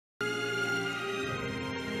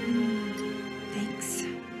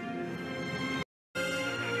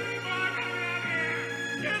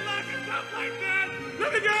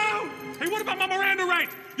What about my Miranda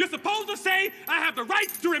rights? You're supposed to say I have the right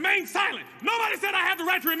to remain silent. Nobody said I have the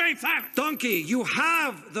right to remain silent. Donkey, you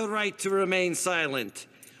have the right to remain silent.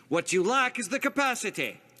 What you lack is the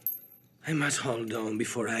capacity. I must hold on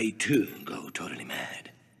before I, too, go totally mad.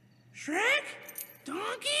 Shrek?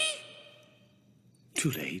 Donkey? Too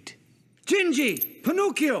late. Gingy!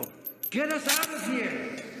 Pinocchio! Get us out of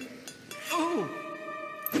here! Oh!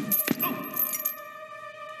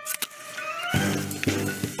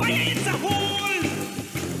 Fire in the hole!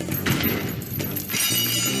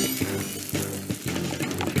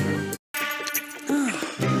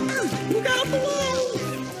 Look out below!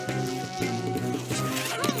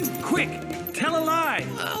 Quick! Tell a lie!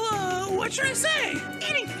 Well, what should I say?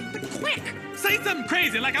 Anything, but quick! Say something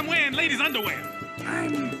crazy like I'm wearing ladies' underwear.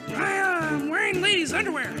 I'm wearing ladies'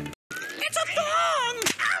 underwear. It's a thong!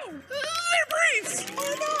 Ow! They're briefs!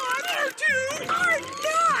 Hold on! R2!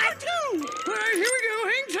 R2! All right, here we go.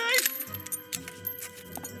 Hang tight.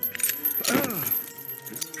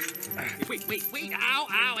 Wait.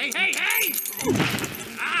 Ow. Hey!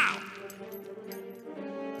 Ow!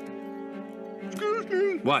 Excuse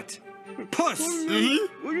me. What? Puss! Would you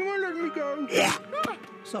mind letting me go? Yeah.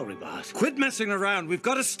 Sorry, boss. Quit messing around. We've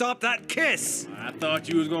got to stop that kiss. I thought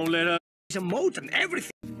you was gonna let her. He's a moat and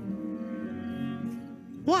everything.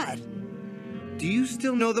 What? Do you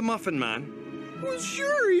still know the Muffin Man? Well,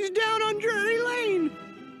 sure, he's down on Drury Lane.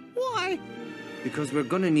 Why? Because we're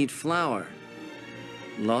gonna need flour.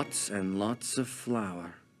 Lots and lots of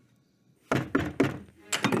flour.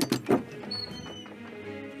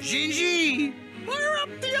 Gingy! Fire up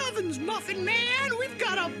the ovens, Muffin Man! We've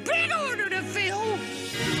got a big order to fill!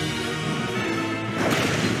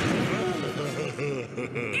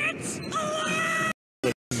 It's alive!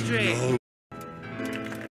 Straight.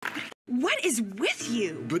 What is with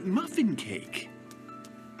you? But muffin cake.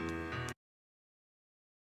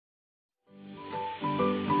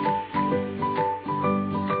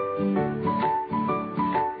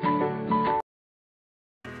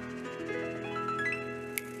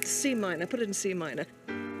 C minor, put it in C minor.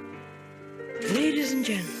 Ladies and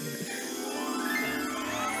gentlemen,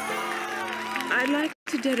 I'd like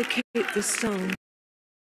to dedicate this song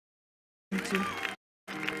to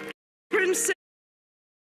Princess.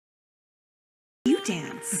 You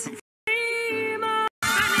dance.